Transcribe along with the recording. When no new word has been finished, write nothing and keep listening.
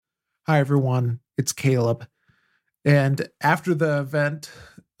Hi, everyone. It's Caleb. And after the event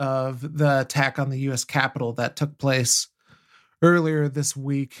of the attack on the U.S. Capitol that took place earlier this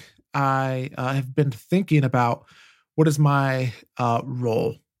week, I have been thinking about what is my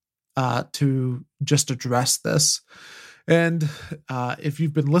role to just address this. And if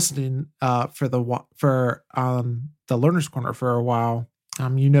you've been listening for the Learner's Corner for a while,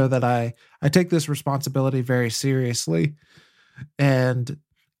 you know that I take this responsibility very seriously, and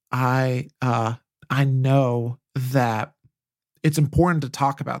I know that it's important to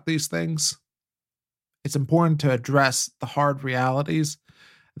talk about these things. It's important to address the hard realities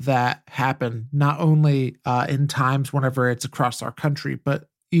that happen, not only in times whenever it's across our country, but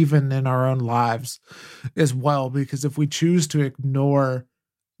even in our own lives as well. Because if we choose to ignore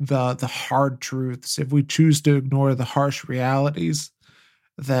the hard truths, if we choose to ignore the harsh realities,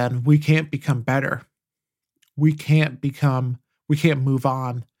 then we can't become better. We can't move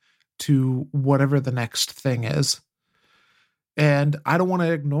on to whatever the next thing is. And I don't want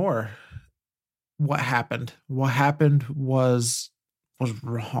to ignore what happened. What happened was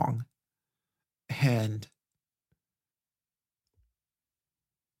wrong. And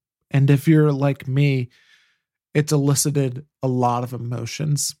if you're like me, it's elicited a lot of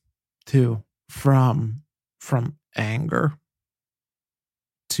emotions too, from anger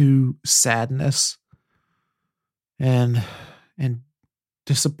to sadness and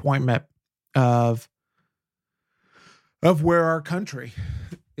disappointment of where our country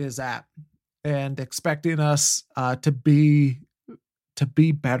is at, and expecting us to be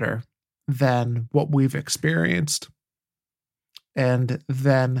better than what we've experienced, and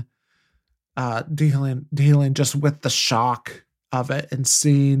then dealing just with the shock of it, and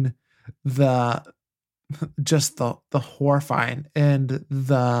seeing the horrifying and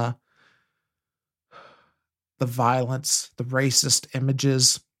the violence, the racist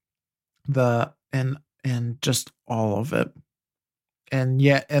images, and just all of it. And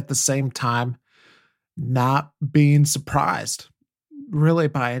yet at the same time, not being surprised really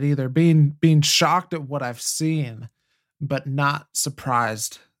by it either, being shocked at what I've seen, but not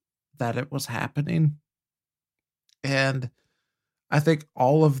surprised that it was happening. And I think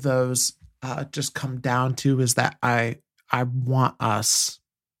all of those just come down to is that I want our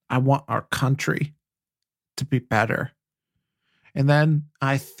country to be better. And then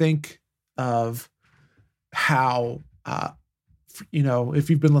I think of how, if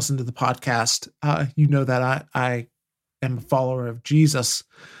you've been listening to the podcast, you know that I am a follower of Jesus,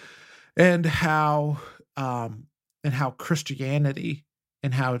 and how Christianity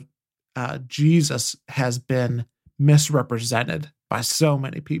and how Jesus has been misrepresented by so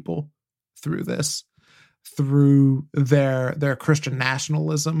many people through their Christian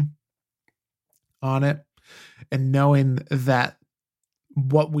nationalism on it, and knowing that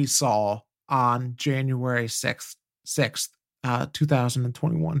what we saw on January 6th,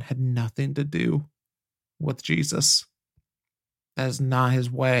 2021 had nothing to do with Jesus. That is not his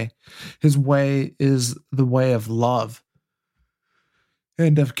way. His way is the way of love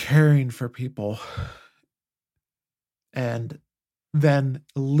and of caring for people, and then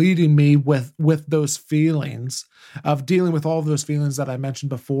leading me with those feelings of dealing with all of those feelings that I mentioned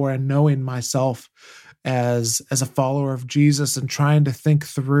before, and knowing myself as a follower of Jesus, and trying to think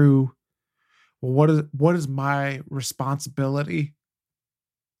through, well, what is my responsibility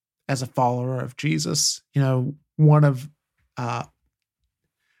as a follower of Jesus? One of the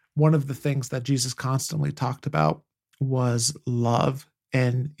things that Jesus constantly talked about was love.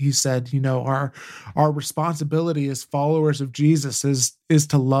 And he said, our responsibility as followers of Jesus is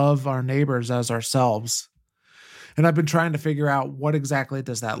to love our neighbors as ourselves. And I've been trying to figure out what exactly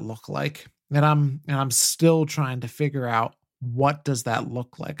does that look like. And I'm still trying to figure out what does that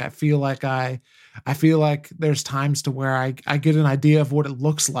look like. I feel like there's times to where I get an idea of what it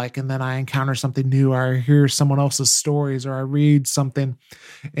looks like, and then I encounter something new, or I hear someone else's stories, or I read something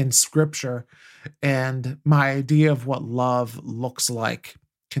in scripture, and my idea of what love looks like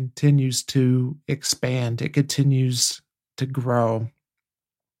continues to expand. It continues to grow,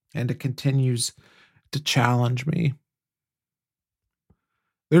 and it continues to challenge me.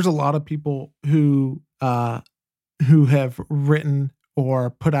 There's a lot of people who have written or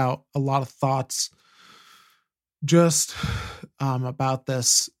put out a lot of thoughts just about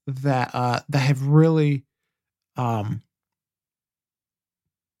this that have really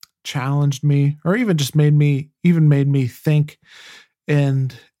challenged me, or even just made me think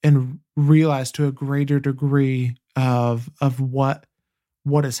and realize to a greater degree of what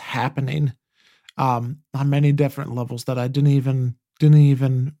is happening on many different levels that I didn't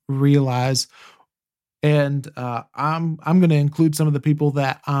even realize, And I'm going to include some of the people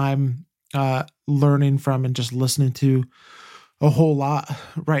that I'm learning from and just listening to a whole lot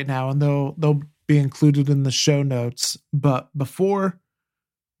right now, and they'll be included in the show notes. But before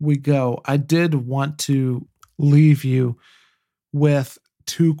we go, I did want to leave you with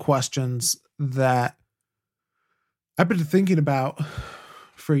two questions that I've been thinking about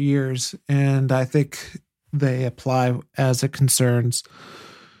for years, and I think they apply as it concerns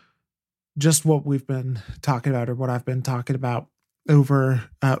just what we've been talking about, or what I've been talking about over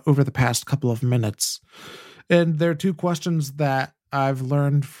the past couple of minutes. And there are two questions that I've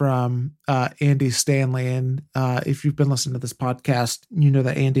learned from Andy Stanley. And if you've been listening to this podcast, you know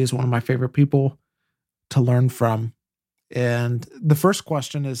that Andy is one of my favorite people to learn from. And the first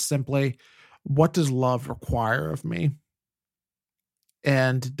question is simply, what does love require of me?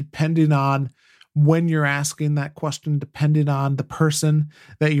 And depending on when you're asking that question, depending on the person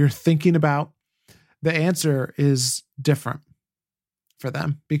that you're thinking about, the answer is different for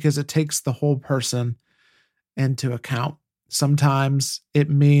them, because it takes the whole person into account. Sometimes it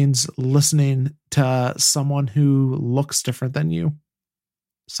means listening to someone who looks different than you.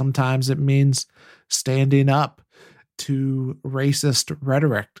 Sometimes it means standing up to racist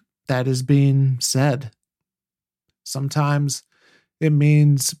rhetoric that is being said. Sometimes it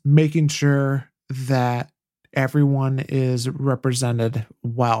means making sure that everyone is represented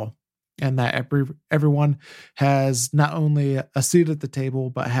well, and that everyone has not only a seat at the table,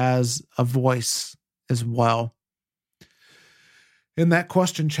 but has a voice as well. And that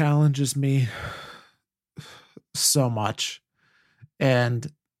question challenges me so much.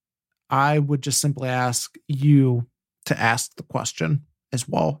 And I would just simply ask you to ask the question as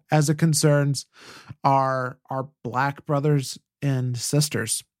well, as it concerns our Black brothers and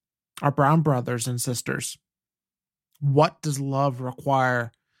sisters, our brown brothers and sisters. What does love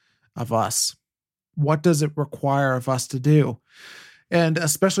require of us? What does it require of us to do? And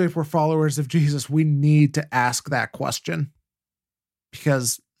especially if we're followers of Jesus, we need to ask that question,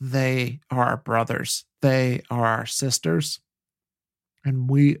 because they are our brothers, they are our sisters, and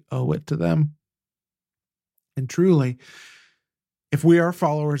we owe it to them. And truly, if we are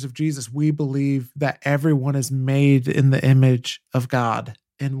followers of Jesus, we believe that everyone is made in the image of God.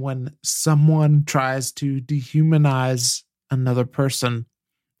 And when someone tries to dehumanize another person,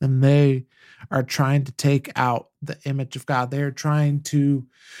 then they are trying to take out the image of God. They're trying to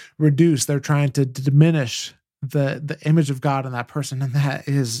reduce, they're trying to diminish the image of God in that person. And that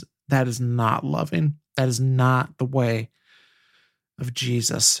is not loving. That is not the way of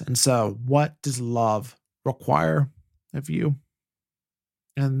Jesus. And so, what does love require of you?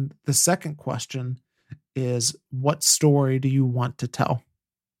 And the second question is, what story do you want to tell?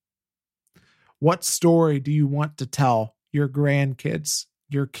 What story do you want to tell your grandkids,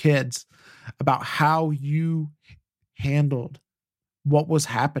 your kids, about how you handled what was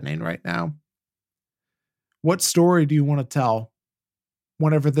happening right now? What story do you want to tell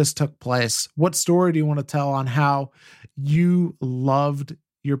whenever this took place? What story do you want to tell on how you loved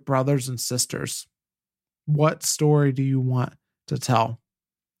your brothers and sisters? What story do you want to tell?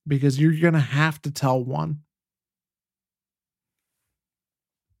 Because you're going to have to tell one.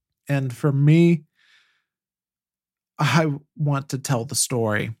 And for me, I want to tell the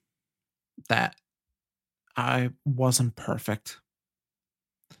story that I wasn't perfect,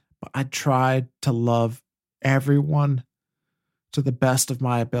 but I tried to love everyone to the best of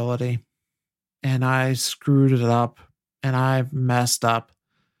my ability. And I screwed it up, and I messed up,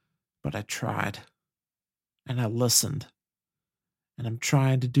 but I tried, and I listened. And I'm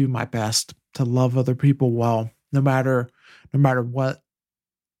trying to do my best to love other people well, no matter what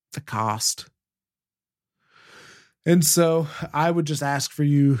the cost. And so I would just ask for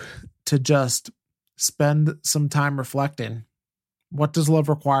you to just spend some time reflecting. What does love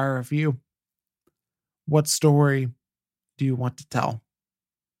require of you? What story do you want to tell?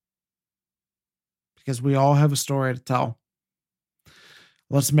 Because we all have a story to tell.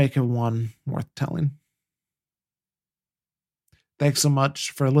 Let's make it one worth telling. Thanks so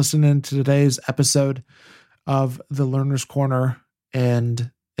much for listening to today's episode of The Learner's Corner.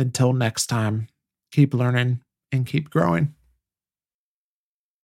 And until next time, keep learning and keep growing.